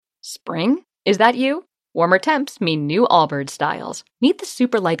Spring? Is that you? Warmer temps mean new Allbirds styles. Meet the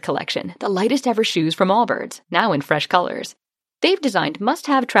Super Light Collection, the lightest ever shoes from Allbirds, now in fresh colors. They've designed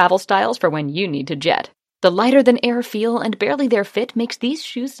must-have travel styles for when you need to jet. The lighter-than-air feel and barely-there fit makes these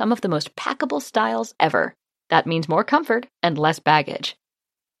shoes some of the most packable styles ever. That means more comfort and less baggage.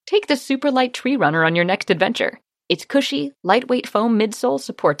 Take the Super Light Tree Runner on your next adventure. Its cushy, lightweight foam midsole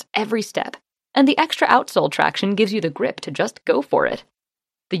supports every step, and the extra outsole traction gives you the grip to just go for it.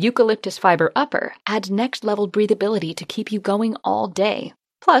 The eucalyptus fiber upper adds next-level breathability to keep you going all day.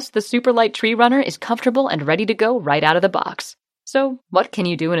 Plus, the Super Light Tree Runner is comfortable and ready to go right out of the box. So, what can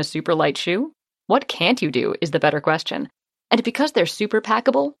you do in a super light shoe? What can't you do is the better question. And because they're super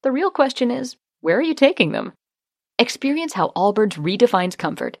packable, the real question is, where are you taking them? Experience how Allbirds redefines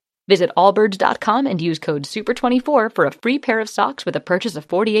comfort. Visit allbirds.com and use code SUPER24 for a free pair of socks with a purchase of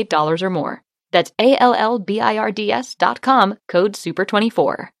 $48 or more. That's ALLBIRDS.com, code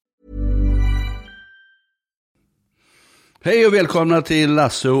SUPER24. Hej och välkomna till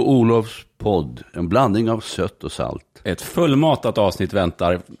Lasse och Olofs podd. En blandning av sött och salt. Ett fullmatat avsnitt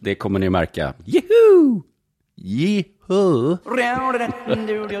väntar, det kommer ni märka. Juhu! Jiho!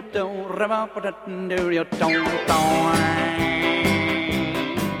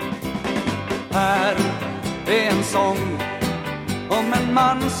 Här är en sång om en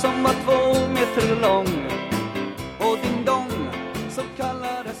man som var 2 meter lång och din dong så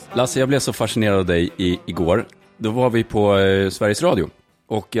kallades... Lasse, jag blev så fascinerad av dig igår. Då var vi på Sveriges Radio.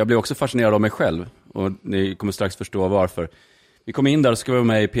 Och jag blev också fascinerad av mig själv. Och ni kommer strax förstå varför. Vi kom in där och ska vara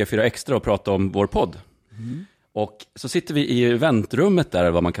med i P4 Extra och prata om vår podd. Mm. Och så sitter vi i väntrummet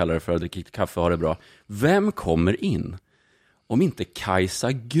där, vad man kallar det för, att dricka kaffe och ha det bra. Vem kommer in om inte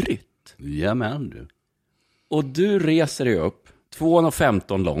Kajsa Grytt? Jamen du. Och du reser dig upp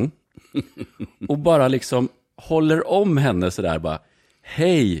 2,15 lång och bara liksom håller om henne sådär bara.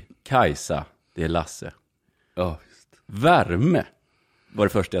 Hej Kajsa, det är Lasse. Ja, just. Värme var det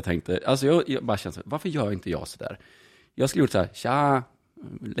första jag tänkte. Alltså jag bara kände, varför gör inte jag sådär? Jag skulle gjort så här, tja,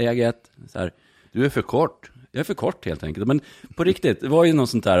 läget, så här. Du är för kort. Jag är för kort helt enkelt. Men på riktigt, det var ju något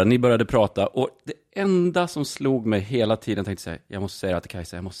sånt där. Ni började prata och det enda som slog mig hela tiden, tänkte säga, jag måste säga det till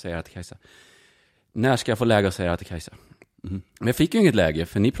Kajsa, jag måste säga det till Kajsa. När ska jag få läge att säga det till Kajsa? Mm. Men jag fick ju inget läge,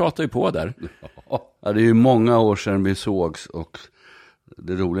 för ni pratade ju på där. Ja, det är ju många år sedan vi sågs och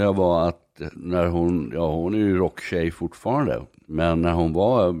det roliga var att när hon är ju rocktjej fortfarande, men när hon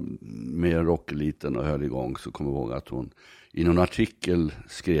var med rockeliten och höll igång så kommer jag ihåg att hon i någon artikel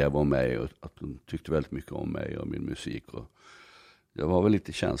skrev om mig och att hon tyckte väldigt mycket om mig och min musik. Och jag var väl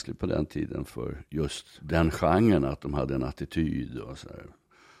lite känslig på den tiden för just den genren, att de hade en attityd och så här.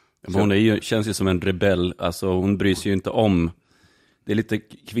 Men hon känns ju som en rebell, alltså hon bryr sig ju inte om. Det är lite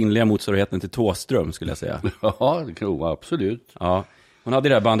kvinnliga motsvarigheten till Tåström skulle jag säga. Ja, det kan vara, absolut. Ja, hon hade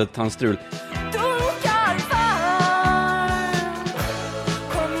det här bandet Tandstrul.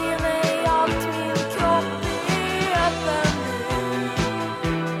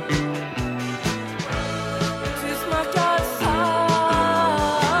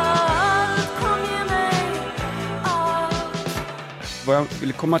 Vad jag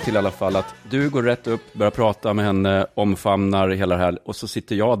vill komma till i alla fall, att du går rätt upp, börjar prata med henne, omfamnar hela det här, och så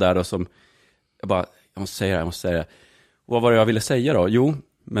sitter jag där och som jag måste säga det. Och vad var det jag ville säga då? Jo,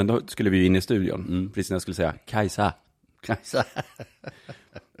 men då skulle vi in i studion. Precis när jag skulle säga Kajsa.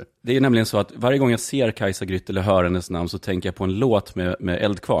 Det är nämligen så att varje gång jag ser Kajsa Grytt eller hör hennes namn så tänker jag på en låt med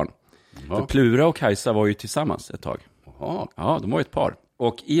Eldkvarn. För Plura och Kajsa var ju tillsammans ett tag. Ja, de var ju ett par.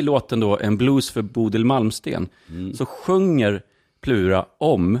 Och i låten då, En blues för Bodil Malmsten, så sjunger Plura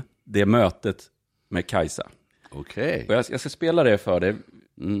om det mötet med Kajsa. Okej. Och jag ska spela det för dig.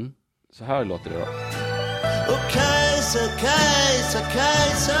 Så här låter det då. Och Kajsa,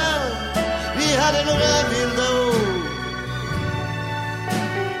 vi hade några vilda år.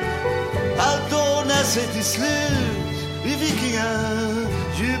 Allt ordnade sig till slut. Vi fick inga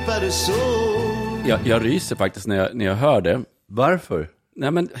djupare sår. Jag ryser faktiskt när jag hör det. Varför?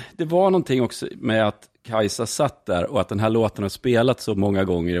 Nej, men det var någonting också med att Kajsa satt där och att den här låten har spelat så många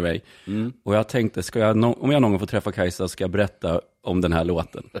gånger i mig. Och jag tänkte, om jag någon gång får träffa Kajsa ska jag berätta om den här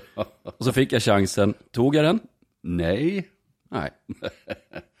låten. Och så fick jag chansen. Tog jag den? Nej.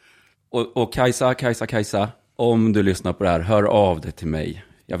 Och Kajsa, om du lyssnar på det här, hör av dig till mig.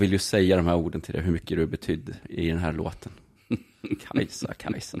 Jag vill ju säga de här orden till dig, hur mycket du betydde i den här låten. Kajsa.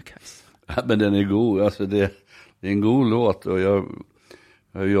 Ja, men den är god, alltså det är en god låt och jag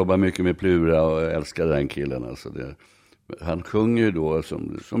jobbar mycket med Plura och jag älskar den killen. Alltså han sjunger ju då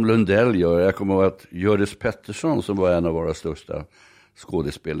som Lundell gör. Jag kommer ihåg att Göris Pettersson, som var en av våra största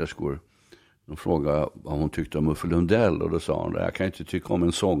skådespelerskor, De frågade vad hon tyckte om Uffe Lundell och då sa hon, jag kan inte tycka om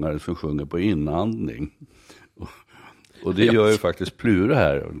en sångare som sjunger på inandning. Och det gör ju faktiskt Plura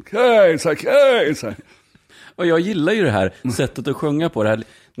här. Kajsa. Och jag gillar ju det här sättet att sjunga på, det här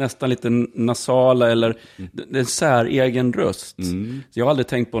nästan lite nasala eller en säregen röst. Så jag har aldrig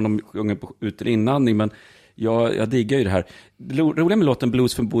tänkt på om de sjunger på ut- eller inandning, men jag diggar ju det här. Det roliga med låten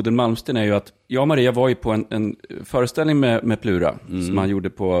Blues för Bodil Malmsten är ju att jag och Maria var ju på en föreställning med Plura som han gjorde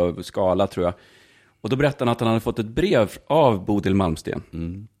på Skala, tror jag. Och då berättade han att han hade fått ett brev av Bodil Malmsten.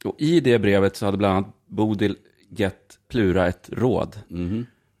 Och i det brevet så hade bland annat Bodil gett Plura ett råd.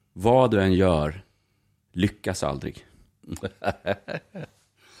 Vad du än gör, lyckas aldrig.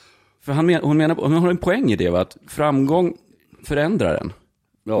 För hon har en poäng i det, va? Att framgång förändrar en.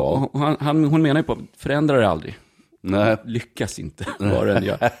 Ja. Hon menar ju på förändrar det aldrig. Nej. Lyckas inte vad den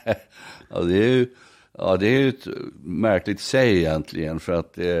gör. Det är ju ett märkligt säg egentligen, för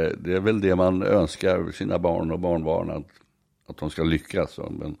att det är väl det man önskar sina barn och barnbarn, att de ska lyckas.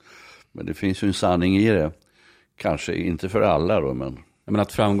 Men det finns ju en sanning i det. Kanske inte för alla då, men... Jag menar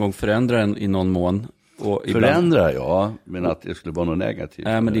att framgång förändrar en i någon mån. Och förändrar, ja, men att det skulle vara något negativt.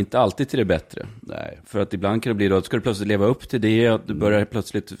 Nej, men det är inte alltid till det bättre. Nej. För att ibland kan det bli då, ska du plötsligt leva upp till det, och du börjar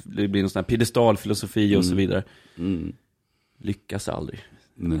plötsligt, det blir någon sån här piedestalfilosofi och så vidare. Lyckas aldrig.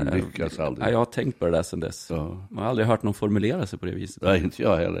 Lyckas aldrig. Jag har tänkt på det där sedan dess. Ja. Man har aldrig hört någon formulera sig på det viset. Nej, inte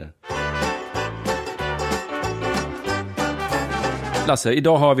jag heller. Lasse,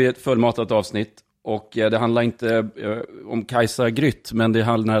 idag har vi ett fullmatat avsnitt. Och det handlar inte om Kajsa Grytt, men det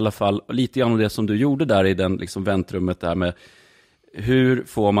handlar i alla fall lite grann om det som du gjorde där i den liksom väntrummet där med hur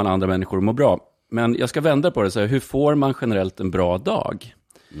får man andra människor att må bra. Men jag ska vända på det, så här, hur får man generellt en bra dag?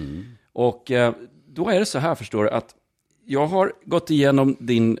 Och då är det så här, förstår du, att jag har gått igenom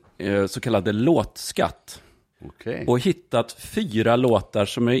din så kallade låtskatt. Okay. Och hittat 4 låtar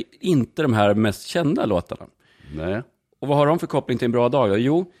som är inte de här mest kända låtarna. Nej. Och vad har de för koppling till en bra dag?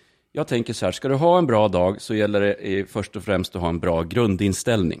 Jo, jag tänker så här, ska du ha en bra dag så gäller det först och främst att ha en bra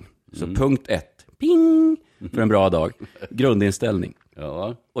grundinställning. Så punkt 1, ping, för en bra dag, grundinställning.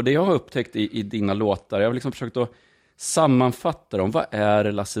 Ja. Och det jag har upptäckt i dina låtar, jag har liksom försökt att sammanfatta dem. Vad är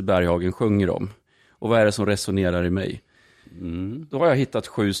det Lasse Berghagen sjunger om? Och vad är det som resonerar i mig? Då har jag hittat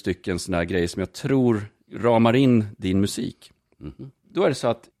 7 stycken såna här grejer som jag tror ramar in din musik. Då är det så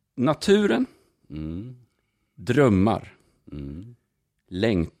att naturen, drömmar,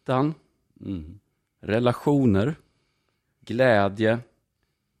 längtan, relationer, glädje,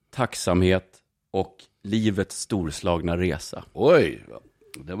 tacksamhet och livets storslagna resa. Oj,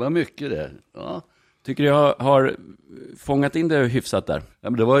 det var mycket det. Ja. Tycker jag har fångat in det hyfsat där? Ja,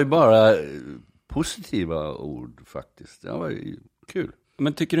 men det var ju bara positiva ord faktiskt. Det var ju kul.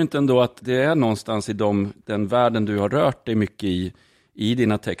 Men tycker du inte ändå att det är någonstans i den världen du har rört dig mycket i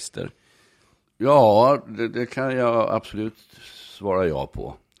dina texter? Ja, det kan jag absolut svara ja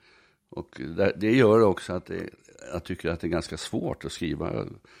på. Och det gör också att jag tycker att det är ganska svårt att skriva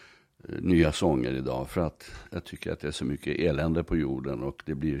nya sånger idag. För att jag tycker att det är så mycket elände på jorden och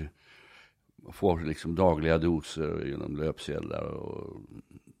man får liksom dagliga doser genom löpsedlar och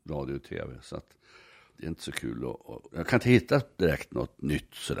radio och tv. Så att det är inte så kul. Och jag kan inte hitta direkt något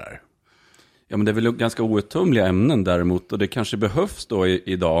nytt sådär. Ja, men det är väl ganska outtömliga ämnen däremot, och det kanske behövs då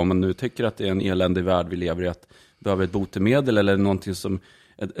idag om man nu tycker att det är en eländig värld vi lever i, att behöver ett botemedel eller någonting som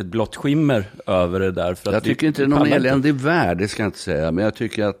ett blått skimmer över det där. För jag tycker inte det är någon eländig värld, det ska jag inte säga, men jag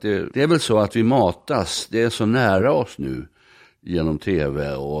tycker att det är väl så att vi matas, det är så nära oss nu genom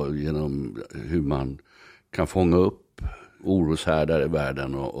tv och genom hur man kan fånga upp oroshärdar i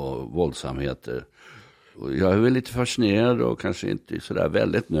världen och våldsamheter. Och jag är väl lite fascinerad och kanske inte sådär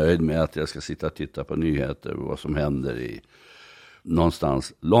väldigt nöjd med att jag ska sitta och titta på nyheter och vad som händer i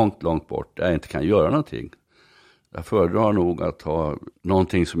någonstans långt, långt bort där jag inte kan göra någonting. Jag föredrar nog att ha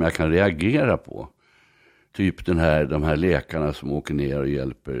någonting som jag kan reagera på. Typ de här lekarna som åker ner och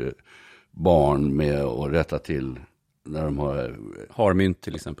hjälper barn med att rätta till när de har mynt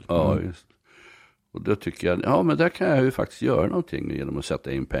till exempel. Ja, just. Och då tycker jag, ja men där kan jag ju faktiskt göra någonting genom att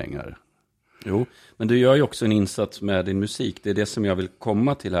sätta in pengar. Jo, men du gör ju också en insats med din musik. Det är det som jag vill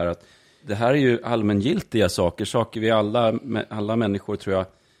komma till här. Att det här är ju allmängiltiga saker vi alla människor tror jag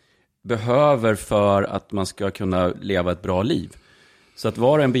behöver för att man ska kunna leva ett bra liv. Så att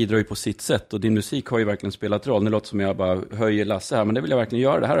var och en bidrar ju på sitt sätt, och din musik har ju verkligen spelat roll. Nu låter som jag bara höjer Lasse här, men det vill jag verkligen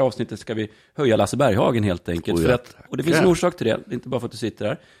göra. Det här avsnittet ska vi höja Lasse Berghagen helt enkelt. Och det finns en orsak till det. Det är inte bara för att du sitter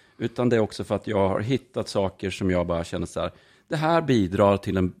där, utan det är också för att jag har hittat saker som jag bara känner så här, det här bidrar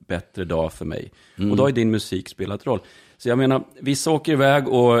till en bättre dag för mig. Och då har din musik spelat roll. Så jag menar, vissa åker iväg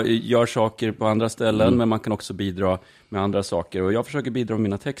och gör saker på andra ställen, men man kan också bidra med andra saker. Och jag försöker bidra med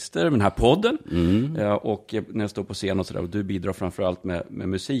mina texter, med den här podden, och när jag står på scen och sådär. Och du bidrar framförallt med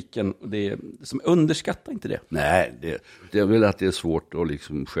musiken. Och det är, som underskattar inte det. Nej, det är väl att det är svårt att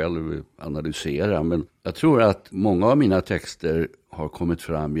liksom själv analysera. Men jag tror att många av mina texter har kommit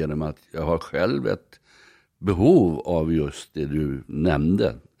fram genom att jag har själv ett behov av just det du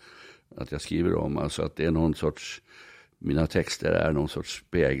nämnde. Att jag skriver om. Alltså att det är någon sorts... Mina texter är någon sorts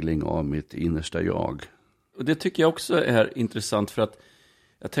spegling av mitt innersta jag. Och det tycker jag också är intressant, för att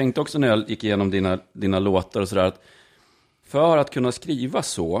jag tänkte också när jag gick igenom dina låtar och sådär, att för att kunna skriva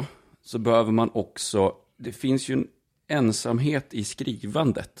så behöver man också, det finns ju en ensamhet i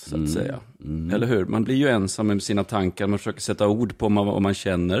skrivandet så att säga. Eller hur? Man blir ju ensam med sina tankar, man försöker sätta ord på vad man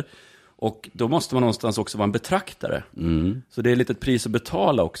känner. Och då måste man någonstans också vara en betraktare. Så det är lite ett pris att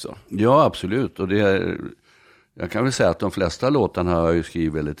betala också. Ja, absolut. Och det är... Jag kan väl säga att de flesta låtarna har jag ju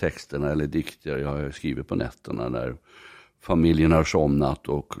skrivit, eller texterna eller dikter, jag har skrivit på nätterna när familjen har somnat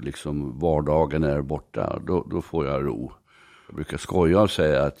och liksom vardagen är borta. Då får jag ro. Jag brukar skoja och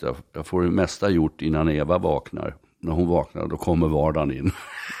säga att jag får det mesta gjort innan Eva vaknar. När hon vaknar, då kommer vardagen in.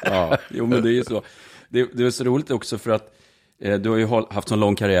 Ja, jo, men det är ju så. Det är så roligt också för att du har ju haft en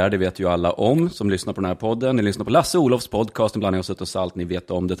lång karriär, det vet ju alla om som lyssnar på den här podden. Ni lyssnar på Lasse Olofs podcast, en blandning av sött och salt, ni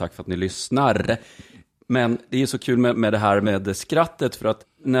vet om det, tack för att ni lyssnar. Men det är så kul med det här med skrattet, för att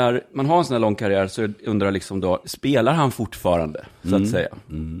när man har en sån här lång karriär så undrar liksom då, spelar han fortfarande, så att säga?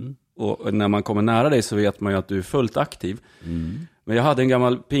 Och när man kommer nära dig så vet man ju att du är fullt aktiv. Men jag hade en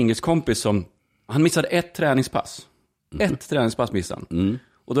gammal pingiskompis som, han missade ett träningspass. Ett träningspass missade han.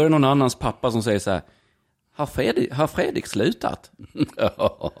 Och då är det någon annans pappa som säger så här, har Fredrik slutat?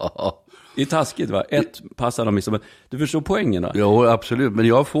 Det är taskigt, va? Ett pass hade de missat. Men du förstår poängen då? Jo, absolut. Men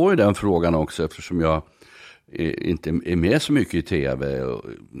jag får ju den frågan också eftersom jag inte är med så mycket i tv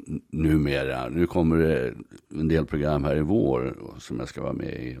numera. Nu kommer det en del program här i vår som jag ska vara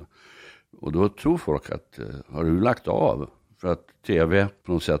med i. Och då tror folk att, har du lagt av? För att tv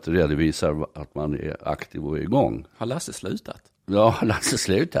på något sätt redovisar att man är aktiv och igång. Har Lasse slutat? Ja, har Lasse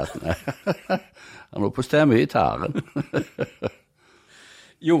slutat? Nej. Han var på stämma i gitarren.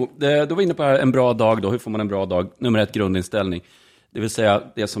 Jo, då var vi inne på en bra dag då. Hur får man en bra dag? Nummer 1, grundinställning. Det vill säga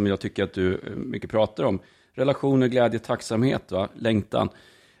det som jag tycker att du mycket pratar om. Relationer, glädje, tacksamhet, va? Längtan.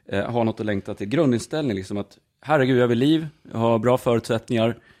 Ha något att längta till. Grundinställning, liksom att herregud, jag vill liv. Jag har bra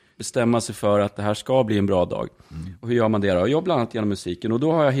förutsättningar. Bestämma sig för att det här ska bli en bra dag. Och hur gör man det då? Jag bland annat genom musiken. Och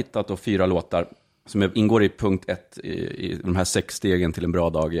då har jag hittat då 4 låtar som ingår i punkt 1 i de här 6 stegen till en bra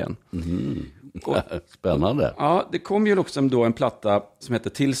dag igen. Och, spännande. Ja, det kom ju också då en platta som heter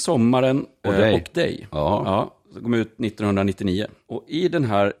Till sommaren och dig. Ja, som kom ut 1999. Och i den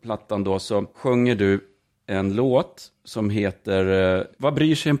här plattan då så sjunger du en låt som heter Vad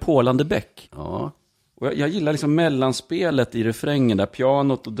bryr sig en pålande bäck? Ja. Och jag gillar liksom mellanspelet i refrängen där,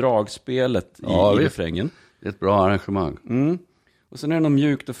 pianot och dragspelet i refrängen. Det är ett bra arrangemang. Och sen är det något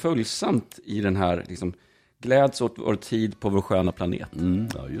mjukt och följsamt i den här liksom, gläds åt vår tid på vår sköna planet.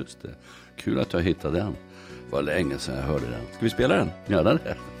 Ja, just det. Kul att jag hittade den. Det var länge sedan jag hörde den. Ska vi spela den? Ja, det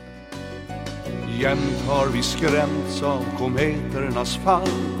är. Jämt har vi skrämts av kometernas fall,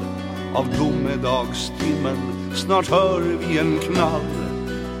 av domedagstimmen, snart hör vi en knall.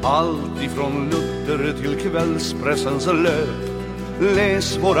 Allt ifrån Luther till kvällspressens löp.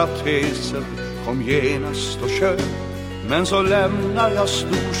 Läs våra teser, kom genast och köp. Men så lämnar jag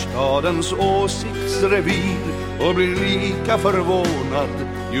storstadens åsiktsrevir och blir lika förvånad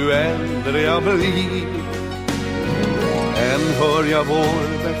ju äldre jag blir. Än hör jag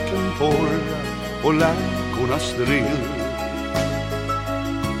vårbäcken porra och läckornas drill.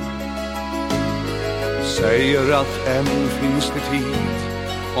 Säger att än finns det tid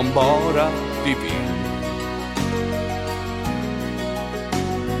om bara vi vill.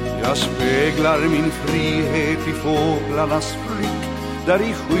 Jag speglar min frihet i fåglarnas flykt där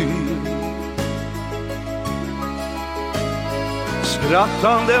i skyn.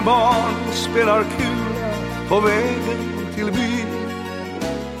 Skrattande barn spelar kula på vägen till byn.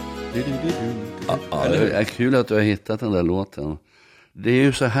 Ja, det är kul att du har hittat den där låten. Det är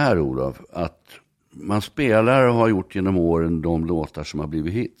ju så här, Olof, att man spelar och har gjort genom åren de låtar som har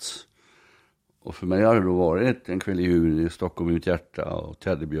blivit hits. Och för mig har det då varit En kväll i juni, Stockholm i mitt hjärta och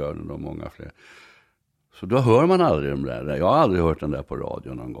Teddybjörnen och många fler. Så då hör man aldrig de där. Jag har aldrig hört den där på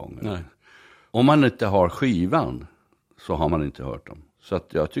radio någon gång. Nej. Om man inte har skivan så har man inte hört dem. Så att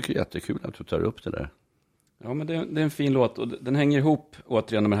jag tycker det är jättekul att du tar upp det där. Ja, men det är en fin låt och den hänger ihop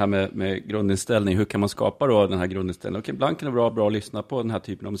återigen med det här med grundinställning. Hur kan man skapa då den här grundinställningen? Okej, ibland kan det vara bra att lyssna på den här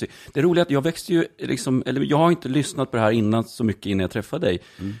typen av musik. Det är roligt att jag växte ju liksom, eller jag har inte lyssnat på det här innan så mycket innan jag träffade dig.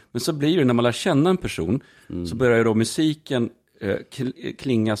 Men så blir det när man lär känna en person så börjar ju då musiken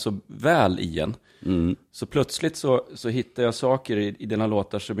klinga så väl igen. Så plötsligt så hittar jag saker i dina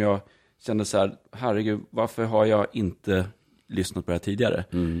låtar som jag kände så här, herregud, varför har jag inte lyssnat på det här tidigare?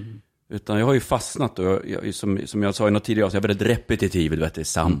 Utan jag har ju fastnat och som jag sa i något tidigare, så jag är väldigt repetitiv, vet du,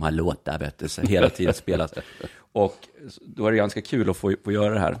 samma låtar, vet du, så hela tiden spelas. Och då är det ganska kul att få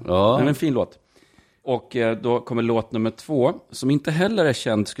göra det här. Ja. Men en fin låt. Och då kommer låt nummer 2, som inte heller är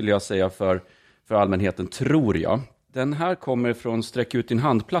känd, skulle jag säga, för allmänheten, tror jag. Den här kommer från Sträck ut din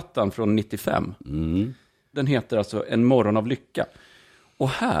handplattan från 95. Den heter alltså En morgon av lycka. Och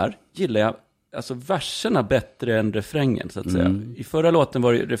här gillar jag alltså verserna bättre än refrängen, så att säga. I förra låten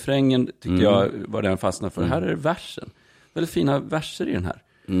var refrängen, tyckte jag, var den fastnade för. Här är det versen. Väldigt fina verser i den här.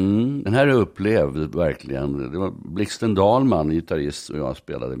 Den här är upplevd verkligen. Det var Blixten Dahlman, gitarrist, och jag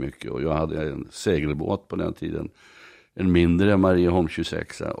spelade mycket. Och jag hade en segelbåt på den tiden. En mindre Marieholm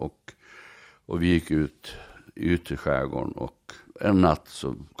 26. Och vi gick ut i skärgården. Och en natt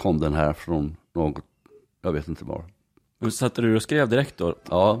så kom den här från något, jag vet inte var. Och satte du och skrev direkt då?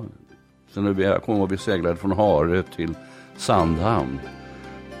 Ja. Sen när vi seglade från Harö till Sandhamn,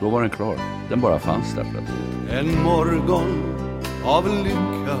 då var den klar. Den bara fanns där plötsligt. En morgon av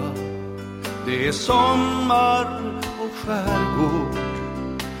lycka, det är sommar och skärgård.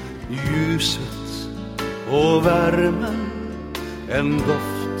 Ljuset och värmen, en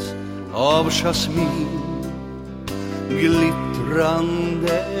doft av jasmin.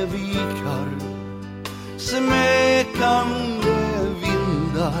 Glittrande vikar, smekande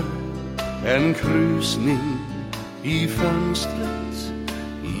vindar. En krusning i fönstret,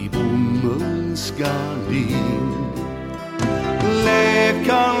 i bomullsgardin.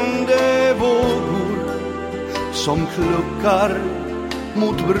 Lekande vågor som kluckar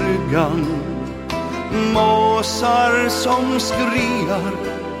mot bryggan. Måsar som skriar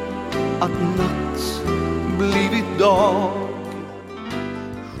att natt blivit dag.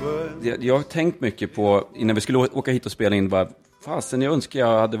 Jag har tänkt mycket på, innan vi skulle åka hit och spela in, bara, fasen, jag önskar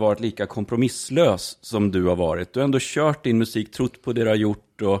jag hade varit lika kompromisslös som du har varit. Du har ändå kört din musik, trott på det du har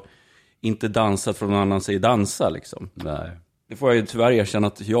gjort och inte dansat från någon annan säger dansa liksom. Nej. Det får jag ju tyvärr erkänna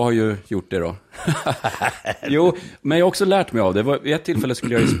att jag har ju gjort det då. Jo, men jag har också lärt mig av det. Vid ett tillfälle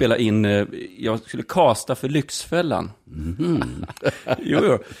skulle jag ju spela in, jag skulle casta för Lyxfällan.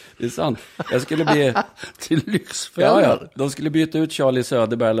 Jo, det är sant. Jag skulle bli... Till Lyxfällan? Ja, de skulle byta ut Charlie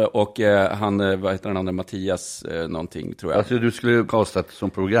Söderberg och han, vad heter den andra, Mattias någonting, tror jag. Alltså du skulle casta som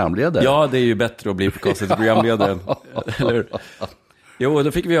programledare? Ja, det är ju bättre att bli castad som programledare. Eller hur? Jo,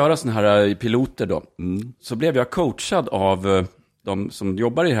 då fick vi göra såna här piloter då. Så blev jag coachad av de som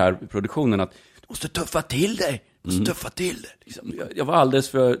jobbar i den här produktionen att du måste tuffa till dig. Liksom. Jag var alldeles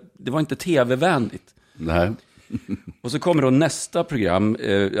för, det var inte tv-vänligt. Nej. Och så kommer då nästa program,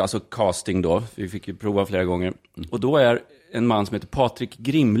 alltså casting då. Vi fick ju prova flera gånger. Och då är en man som heter Patrik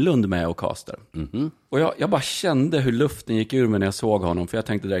Grimlund med och castar. Och jag bara kände hur luften gick ur mig när jag såg honom. För jag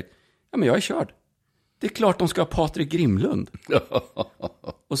tänkte direkt, ja men jag är körd. Det är klart de ska ha Patrik Grimlund.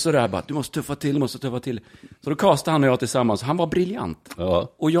 Och så där bara, du måste tuffa till. Så då castade han och jag tillsammans. Han var briljant.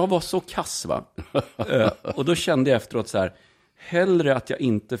 Ja. Och jag var så kass, va? Och då kände jag efteråt så här, hellre att jag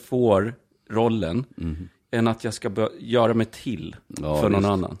inte får rollen än att jag ska göra mig till för någon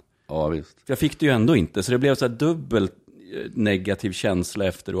annan. Ja, visst. För jag fick det ju ändå inte. Så det blev så här dubbelt negativ känsla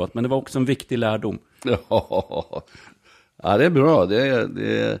efteråt. Men det var också en viktig lärdom. Ja, det är bra.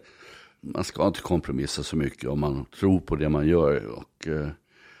 Man ska inte kompromissa så mycket om man tror på det man gör. Och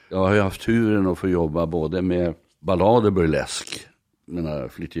jag har ju haft turen att få jobba både med ballad och burlesk.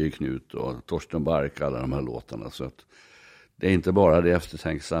 Flittige Knut och Torsten Bark, alla de här låtarna. Så att det är inte bara det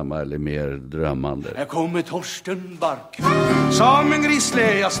eftertänksamma eller mer drömmande. Här kommer Torsten Bark, som en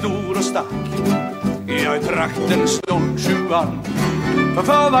grisslä, stor och stark. Jag är trakten stolt 20an,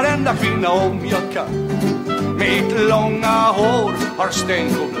 för varenda kvinna om jag kan. Mitt långa hår har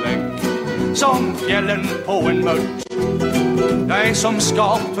stänk och blänk, som fjällen på en mört. Jag är som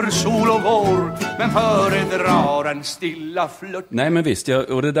skapt för sol och vår, men föredrar en stilla flört. Nej, men visst,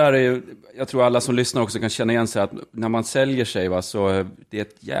 och det där är, jag tror alla som lyssnar också kan känna igen sig att när man säljer sig, va, så det är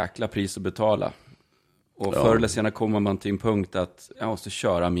ett jäkla pris att betala. Och förr eller senare kommer man till en punkt att jag måste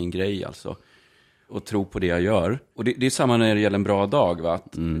köra min grej alltså. Och tro på det jag gör. Och det är samma när det gäller en bra dag, va?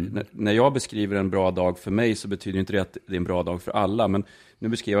 Att när jag beskriver en bra dag för mig så betyder inte det att det är en bra dag för alla. Men nu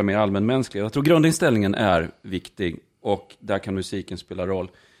beskriver jag mer allmänmänskligt. Jag tror grundinställningen är viktig och där kan musiken spela roll.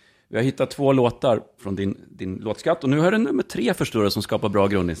 Vi har hittat 2 låtar från din låtskatt och nu har du nummer 3 förstår du som skapar bra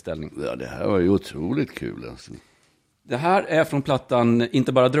grundinställning. Ja, det här var ju otroligt kul alltså. Det här är från plattan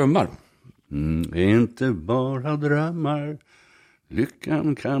Inte bara drömmar. Inte bara drömmar.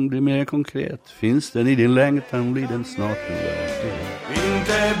 Lyckan kan bli mer konkret. Finns den i din längtan blir den snart en verklighet.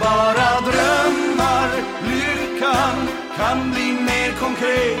 Inte bara drömmar, lyckan kan bli mer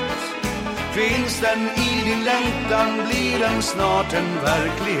konkret. Finns den i din längtan blir den snart en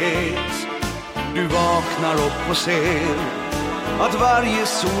verklighet. Du vaknar upp och ser att varje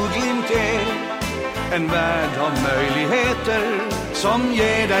solglimt är en värld av möjligheter som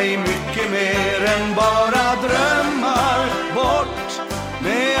ger dig mycket mer än bara drömmar. Bort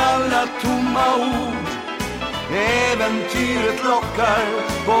med alla tomma ord. Äventyret lockar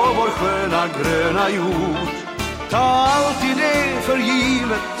på vår sköna gröna jord. Ta alltid det för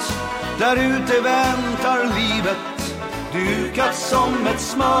givet. Där ute väntar livet, dukat som ett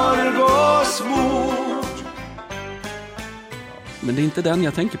smörgåsbord. Men det är inte den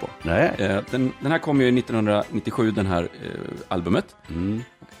jag tänker på. Nej. Den här kom ju 1997, den här albumet.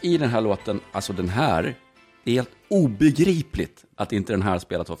 I den här låten, alltså den här, det är helt obegripligt att inte den här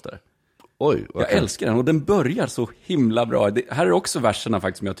spelas oftare. Oj, jag älskar den och den börjar så himla bra. Här är också verserna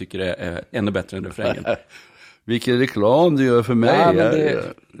faktiskt som jag tycker är ännu bättre än refrängen. Vilken reklam du gör för mig. Ja,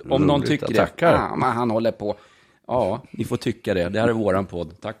 om någon tycker det. Men han håller på. Ja, ni får tycka det. Det här är våran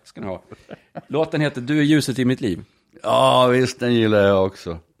podd. Tack ska ni ha. Låten heter Du är ljuset i mitt liv. Ja, visst, den gillar jag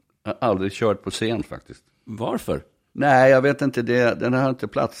också. Jag har aldrig kört på scen faktiskt. Varför? Nej, jag vet inte det. Den har inte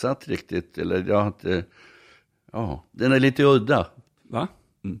platsat riktigt. Eller jag har inte... Ja, den är lite udda. Va?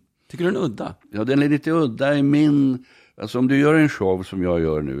 Tycker du den är udda? Ja, den är lite udda i min... Alltså om du gör en show som jag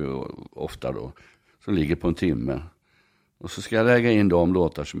gör nu ofta då. Som ligger på en timme. Och så ska jag lägga in de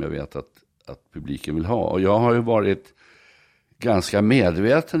låtar som jag vet att publiken vill ha. Och jag har ju varit ganska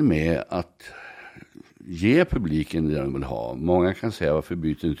medveten med att ge publiken det de vill ha. Många kan säga varför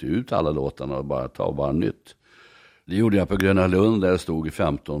byter inte ut alla låtarna och bara nytt. Det gjorde jag på Gröna Lund där jag stod i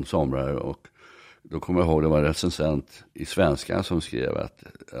 15 somrar och då kommer jag ihåg det var en recensent i svenska som skrev att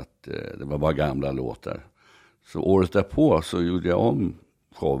det var bara gamla låtar. Så året därpå så gjorde jag om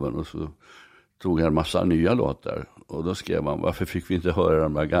showen och så tog jag en massa nya låtar. Och då skrev man, varför fick vi inte höra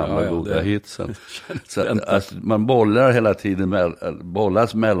de här gamla goda hitsen? Så, alltså, man bollar hela tiden,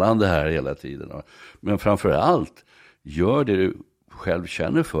 bollas mellan det här hela tiden. Men framförallt, gör det du själv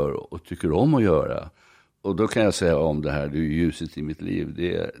känner för och tycker om att göra. Och då kan jag säga om det här, du är ljuset i mitt liv.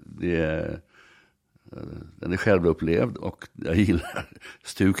 Den är självupplevd och jag gillar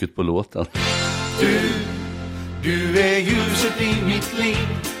stuket på låten. Du är ljuset i mitt liv.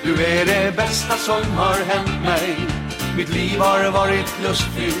 Du är det bästa som har hänt mig. Mitt liv har varit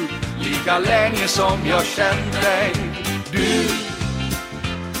lustfyllt lika länge som jag känt dig. Du,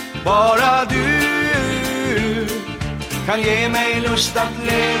 bara du kan ge mig lust att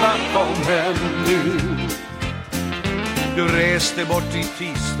leva. Kom hem nu. Du reste bort i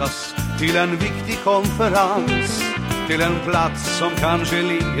tisdags till en viktig konferens, till en plats som kanske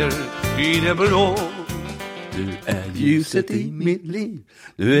ligger i det blå. Du är ljuset i mitt liv.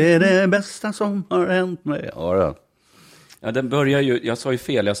 Du är det bästa som har hänt mig. Ja, den börjar ju, jag sa ju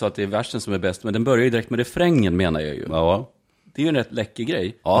fel, jag sa att det är versen som är bäst, men den börjar ju direkt med refrängen menar jag ju. Ja. Det är ju en rätt läcker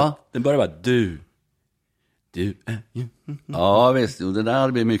grej. Ja. Den börjar bara, du är ju. Ja visst, och det där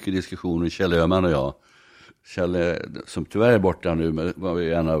hade blivit mycket diskussioner, Kjell Öhman och jag. Kjell, som tyvärr är borta nu, men var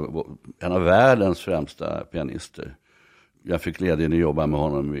ju en av världens främsta pianister. Jag fick ledningen att jobba med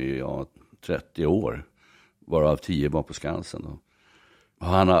honom i 30 år. Varav 10 var på Skansen. Och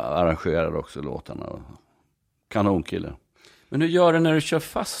han arrangerar också låtarna. Kanonkille. Men hur gör du när du kör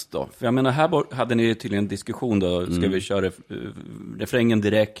fast då? För jag menar, här hade ni tydligen en diskussion då. Ska vi köra refrängen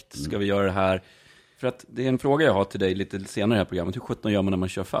direkt? Ska vi göra det här? För att det är en fråga jag har till dig lite senare i det här programmet. Hur 17 gör man när man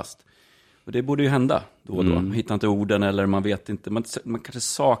kör fast? Och det borde ju hända då och då. Man hittar inte orden eller man vet inte. Man kanske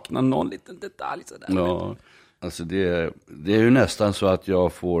saknar någon liten detalj. Sådär. Ja, alltså det är ju nästan så att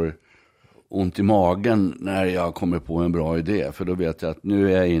jag får ont i magen när jag kommer på en bra idé. För då vet jag att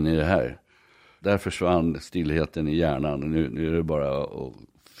nu är jag inne i det här. Där försvann stillheten i hjärnan. Nu är det bara att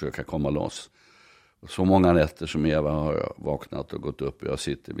försöka komma loss. Och så många nätter som Eva har jag vaknat och gått upp och jag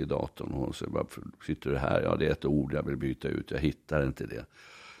sitter vid datorn. Och så bara, sitter det här? Ja, det är ett ord jag vill byta ut. Jag hittar inte det.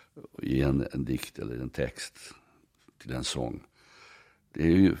 I en dikt eller en text till en sång. Det är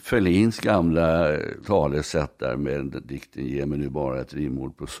ju Ferlins gamla talesätt där med dikten Ge mig nu bara ett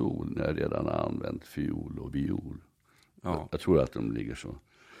rimord på sol när jag redan har använt fiol och viol. Ja. Jag tror att de ligger så.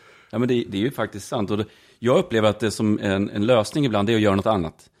 Ja, men det är ju faktiskt sant. Och jag upplever att det som en lösning ibland är att göra något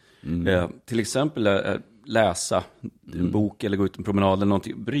annat. Till exempel läsa en bok eller gå ut en promenad eller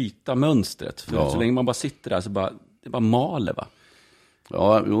någonting, bryta mönstret. För så länge man bara sitter där så det bara maler, va?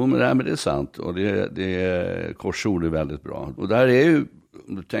 Ja, jo, men det är sant. Och det korsord är väldigt bra. Och där är ju,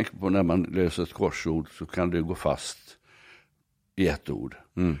 om du tänker på när man löser ett korsord så kan det gå fast i ett ord.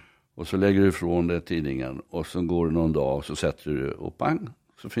 Och så lägger du ifrån det tidningen och så går det någon dag och så sätter du och bang,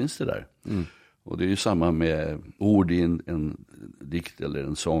 så finns det där. Och det är ju samma med ord i en dikt eller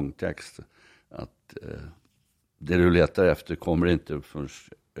en sångtext. Att det du letar efter kommer inte förrän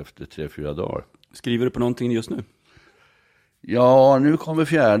efter 3-4 dagar. Skriver du på någonting just nu? Ja, nu kommer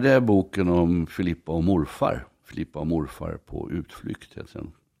 4:e boken om Filippa och morfar. Filippa och morfar på utflykt heter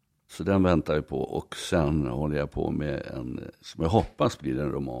den. Så den väntar jag på. Och sen håller jag på med en, som jag hoppas blir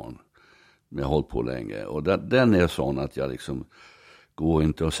en roman. Men jag har hållit på länge. Och den är sån att jag liksom går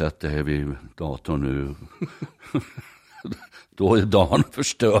inte och sätter här vid datorn nu. Då är dagen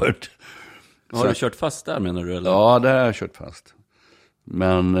förstörd. Har du kört fast där, menar du? Eller? Ja, där har jag kört fast.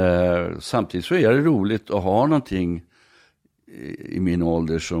 Men samtidigt så är det roligt att ha någonting i min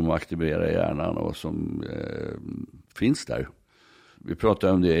ålder som aktiverar hjärnan och som finns där. Vi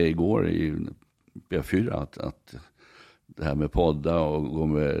pratade om det igår i B4 att det här med podda och gå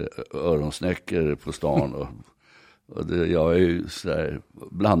med öronsnäckor på stan och jag är ju sådär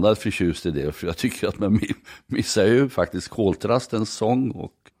blandad förtjust i det, för jag tycker att man missar ju faktiskt koltrastens sång.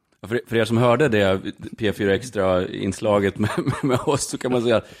 Och för er som hörde det P4 Extra inslaget med oss, så kan man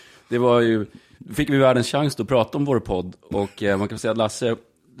säga att det var ju, fick vi världens chans att prata om vår podd, och man kan säga att Lasse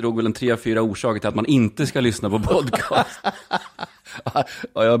drog väl en 3-4 orsaker till att man inte ska lyssna på podcast.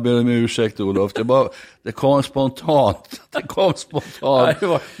 Ja, jag ber om ursäkt, Olof. Det kom spontant.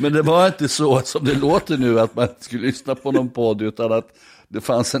 Men det var inte så som det låter nu, att man skulle lyssna på någon podd, utan att det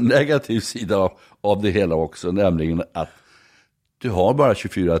fanns en negativ sida av det hela också, nämligen att du har bara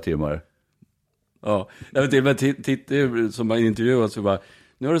 24 timmar. Ja, jag vet inte, titta som man intervjuat så bara,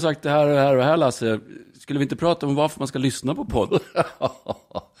 nu har du sagt det här och det här och det här, Lasse. Skulle vi inte prata om varför man ska lyssna på podd?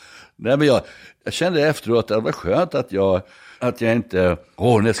 Nej, men jag kände efteråt att det var skönt att jag inte,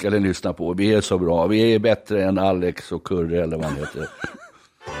 det ska jag lyssna på. Vi är så bra, vi är bättre än Alex och Kurre eller vad han heter.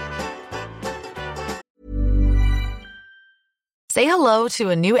 Say hello to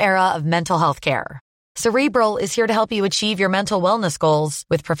a new era of mental health care. Cerebral is here to help you achieve your mental wellness goals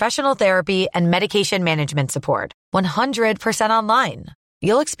with professional therapy and medication management support. 100% online.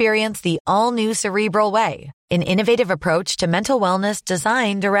 You'll experience the all-new Cerebral Way, an innovative approach to mental wellness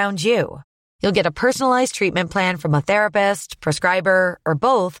designed around you. You'll get a personalized treatment plan from a therapist, prescriber, or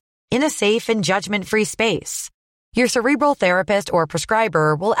both in a safe and judgment-free space. Your Cerebral therapist or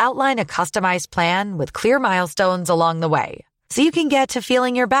prescriber will outline a customized plan with clear milestones along the way, so you can get to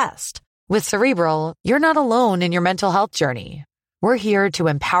feeling your best. With Cerebral, you're not alone in your mental health journey. We're here to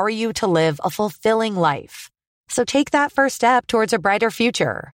empower you to live a fulfilling life. So take that first step towards a brighter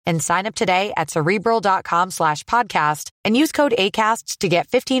future and sign up today at Cerebral.com/podcast and use code ACAST to get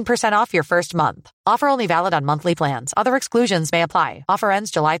 15% off your first month. Offer only valid on monthly plans. Other exclusions may apply. Offer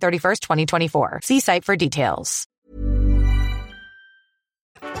ends July 31st, 2024. See site for details.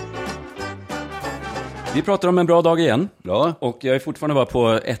 Vi pratar om en bra dag igen. Ja. Och jag är fortfarande bara på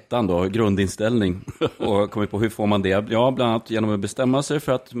ettan då, grundinställning. Och kommit på hur får man det? Ja, bland annat genom att bestämma sig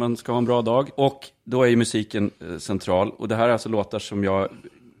för att man ska ha en bra dag. Och då är ju musiken central. Och det här är alltså låtar som jag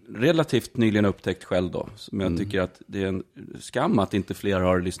relativt nyligen upptäckt själv då. Som jag tycker att det är en skam att inte fler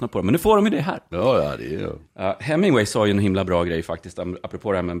har lyssnat på. Men nu får de ju det här. Ja, det är ju. Hemingway sa ju en himla bra grej faktiskt,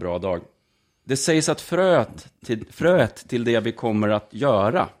 apropå det här med en bra dag. Det sägs att fröet till det vi kommer att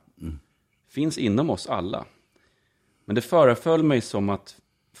göra finns inom oss alla. Men det föreföll mig som att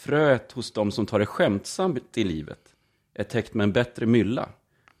fröet hos dem som tar det skämtsamt i livet är täckt med en bättre mylla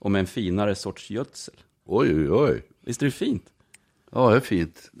och med en finare sorts gödsel. Oj. Visst är det fint? Ja, det är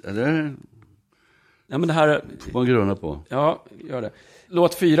fint. Eller? Ja, men det här får man grunna på. Ja, gör det.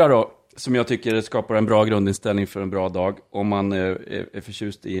 Låt 4 då, som jag tycker skapar en bra grundinställning för en bra dag om man är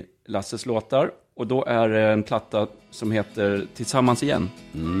förtjust i Lasses låtar. Och då är det en platta som heter Tillsammans igen.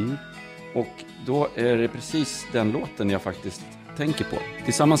 Och då är det precis den låten jag faktiskt tänker på.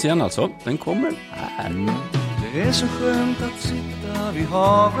 Tillsammans igen alltså, den kommer här. Det är så skönt att sitta vid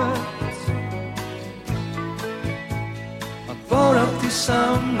havet, att vara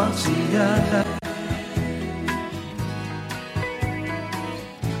tillsammans igen.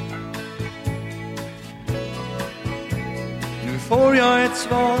 Nu får jag ett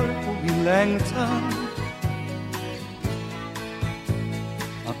svar på min längtan,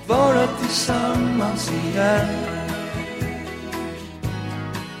 att vara tillsammans igen.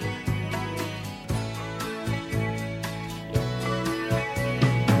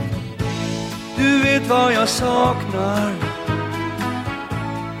 Du vet vad jag saknar.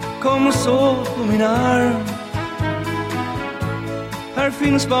 Kom och sov på min arm. Här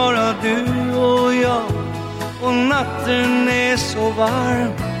finns bara du och jag, och natten är så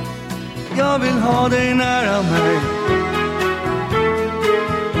varm. Jag vill ha dig nära mig.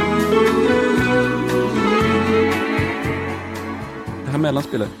 Det här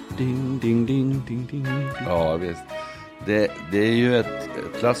mellanspelet. Ding, ding, ding, ding, ding. Ja, visst. Det är ju ett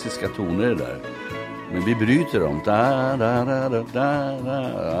klassiska toner det där. Men vi bryter dem. Da, da, da, da, da,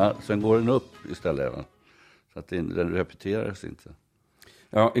 da. Sen går den upp istället. Va? Så att den repeteras inte.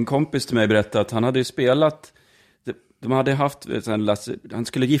 Ja, en kompis till mig berättade att han hade ju spelat... De hade haft... Han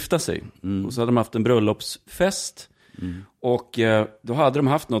skulle gifta sig. Och så hade de haft en bröllopsfest. Och då hade de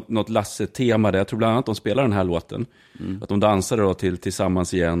haft något Lasse-tema där. Jag tror bland annat de spelade den här låten. Att de dansade då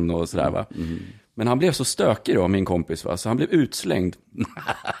tillsammans igen och sådär va. Men han blev så stökig då, min kompis va. Så han blev utslängd.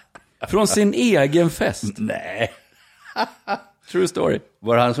 Från sin egen fest. Nej. True story.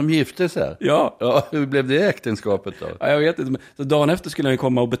 Var det han som gifte sig? Ja. Ja, hur blev det äktenskapet då? Ja, jag vet inte. Så dagen efter skulle han ju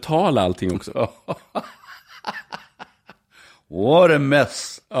komma och betala allting också. What a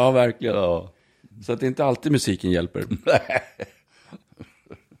mess. Ja, verkligen. Ja. Så att det är inte alltid musiken hjälper.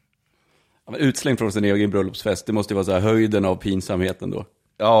 Ja, men utslängd från sin egen bröllopsfest, det måste ju vara så här höjden av pinsamheten då.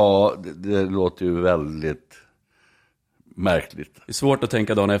 Ja, det låter ju väldigt märkligt. Det är svårt att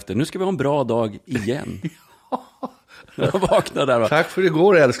tänka dagen efter, nu ska vi ha en bra dag igen. Jag vaknar där va. Tack för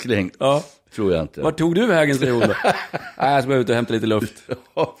igår älskling. Ja. Tror jag inte. Vart tog du vägen, säger hon då? Nej, jag ska ut och hämta lite luft.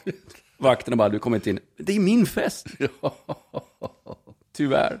 Vakterna bara, du kommer inte in. Det är min fest.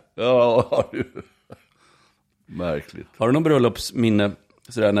 Tyvärr. Ja, märkligt. Har du någon bröllopsminne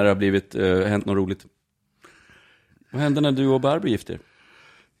sådär när det har blivit hänt något roligt? Vad hände när du och Barbro gifte er?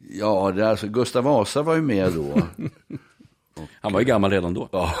 Ja, det alltså, Gustav Vasa var ju med då. Han var ju gammal redan då.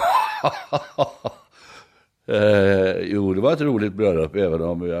 Ja. Jo, det var ett roligt bröllop, även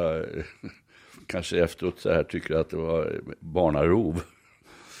om jag kanske efteråt så här tycker att det var barnarov.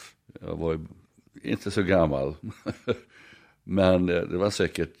 Jag var inte så gammal. Men det var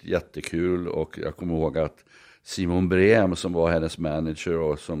säkert jättekul, och jag kommer ihåg att Simon Brem som var hennes manager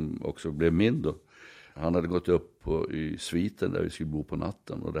och som också blev min då, han hade gått upp i sviten där vi skulle bo på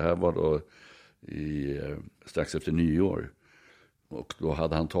natten, och det här var då strax efter nyår, och då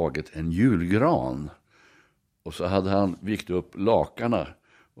hade han tagit en julgran och så hade han vikt upp lakarna,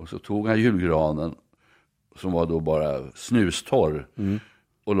 och så tog han julgranen som var då bara snustorr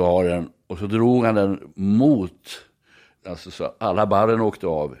och la den, och så drog han den mot, alltså så alla barren åkte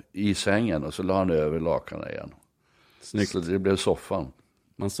av i sängen, och så la han över lakarna igen. Snyggt. Så det blev soffan.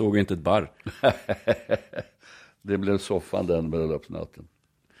 Man såg inte ett barr. Det blev soffan den bröllopsnatten.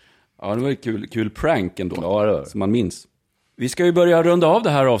 Ja, det var ju kul prank ändå. Ja, det var. Som man minns. Vi ska ju börja runda av det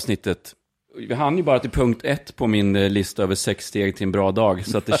här avsnittet. Vi hann ju bara till punkt 1 på min lista över 6 steg till en bra dag.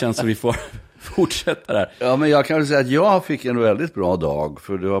 Så att det känns som vi får fortsätta där. Ja, men jag kan väl säga att jag fick en väldigt bra dag.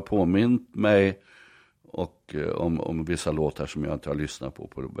 För du har påmint mig och om vissa låtar som jag inte har lyssnat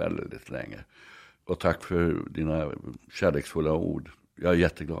på väldigt länge. Och tack för dina kärleksfulla ord. Jag är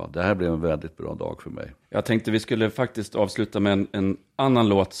jätteglad. Det här blev en väldigt bra dag för mig. Jag tänkte vi skulle faktiskt avsluta med en annan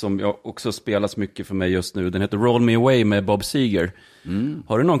låt som jag också spelas mycket för mig just nu. Den heter Roll Me Away med Bob Seger.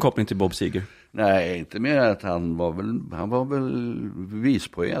 Har du någon koppling till Bob Seger? Nej, inte mer att han var väl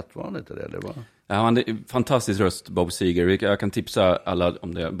vispoet, var han inte det? Eller vad? Ja, han är fantastisk röst, Bob Seger. Jag kan tipsa alla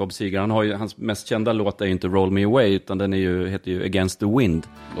om det. Bob Seger, hans mest kända låt är inte Roll Me Away, utan den heter ju Against the Wind.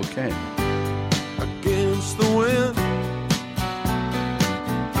 Okej. Against the wind,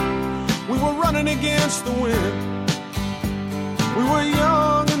 we were running against the wind. We were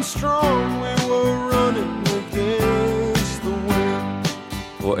young and strong, we were running against the wind.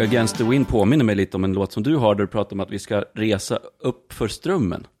 Och Against the Wind påminner mig lite om en låt som du har, där du pratar om att vi ska resa upp för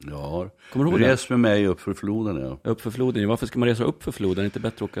strömmen. Ja, kommer du ihåg det? Res med mig upp för floden, ja. Upp för floden, varför ska man resa upp för floden? Är det inte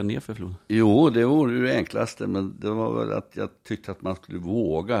bättre att åka ner för floden? Jo, det vore ju enklaste, men det var väl att jag tyckte att man skulle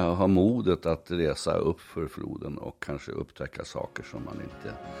våga ha modet att resa upp för floden och kanske upptäcka saker som man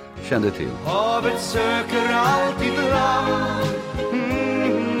inte kände till. Havet söker alltid land,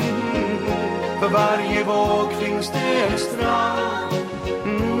 för varje våg finns det en strand.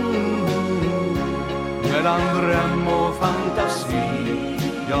 Mellan dröm och fantasi,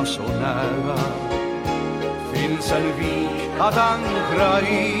 ja så nära, finns en vik att ankra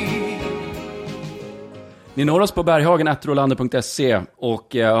i. Ni når oss på berghagen@rolander.se,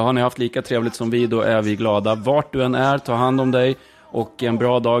 och har ni haft lika trevligt som vi, då är vi glada. Vart du än är, ta hand om dig, och en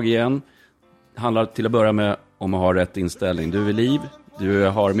bra dag igen. Handlar till att börja med om att ha rätt inställning. Du är vid liv, du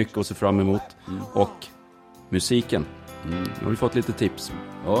har mycket att se fram emot, och musiken. Nu har vi fått lite tips.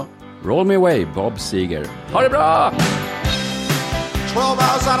 Ja. Roll Me Away, Bob Seger. Ha det bra! 12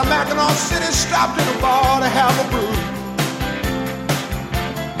 hours out of Mackinac City, stopped in a bar to have a brew.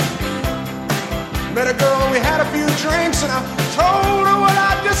 Met a girl and we had a few drinks, and I told her what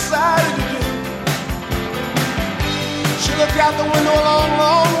I decided to do. She looked out the window a long,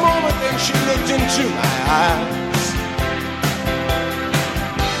 long moment, then she looked into my eyes.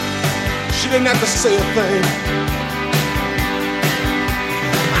 She didn't have to say a thing.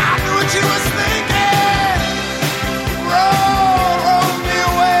 I knew what she was thinking. Roll me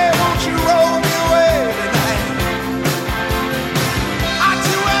away, won't you roll me away tonight? I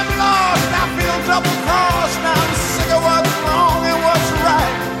too am lost, I feel double-crossed. Now I'm sick of what's wrong and what's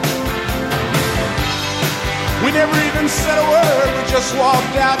right. We never even said a word, we just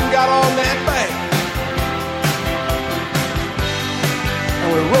walked out and got on that bank. And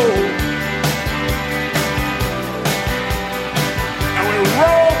we rolled. And we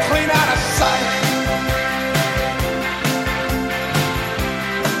rolled clean out of sight.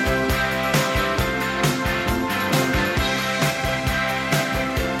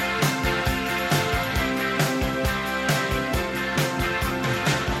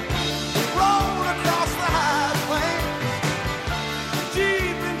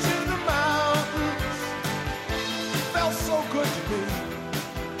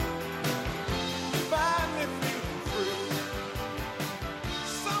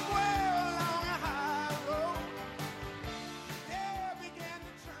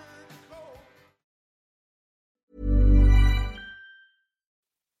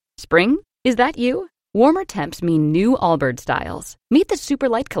 Spring? Is that you? Warmer temps mean new Allbirds styles. Meet the Super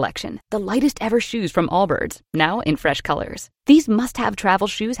Light Collection, the lightest ever shoes from Allbirds, now in fresh colors. These must-have travel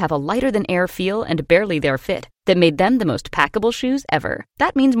shoes have a lighter-than-air feel and barely their fit that made them the most packable shoes ever.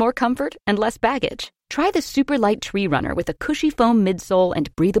 That means more comfort and less baggage. Try the Super Light Tree Runner with a cushy foam midsole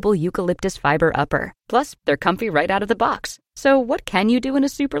and breathable eucalyptus fiber upper. Plus, they're comfy right out of the box. So what can you do in a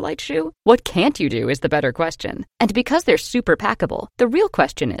super light shoe? What can't you do is the better question. And because they're super packable, the real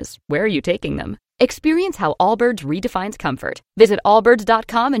question is, where are you taking them? Experience how Allbirds redefines comfort. Visit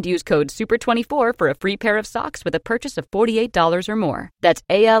allbirds.com and use code SUPER24 for a free pair of socks with a purchase of $48 or more. That's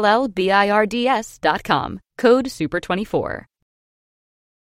ALLBIRDS.com. Code SUPER24.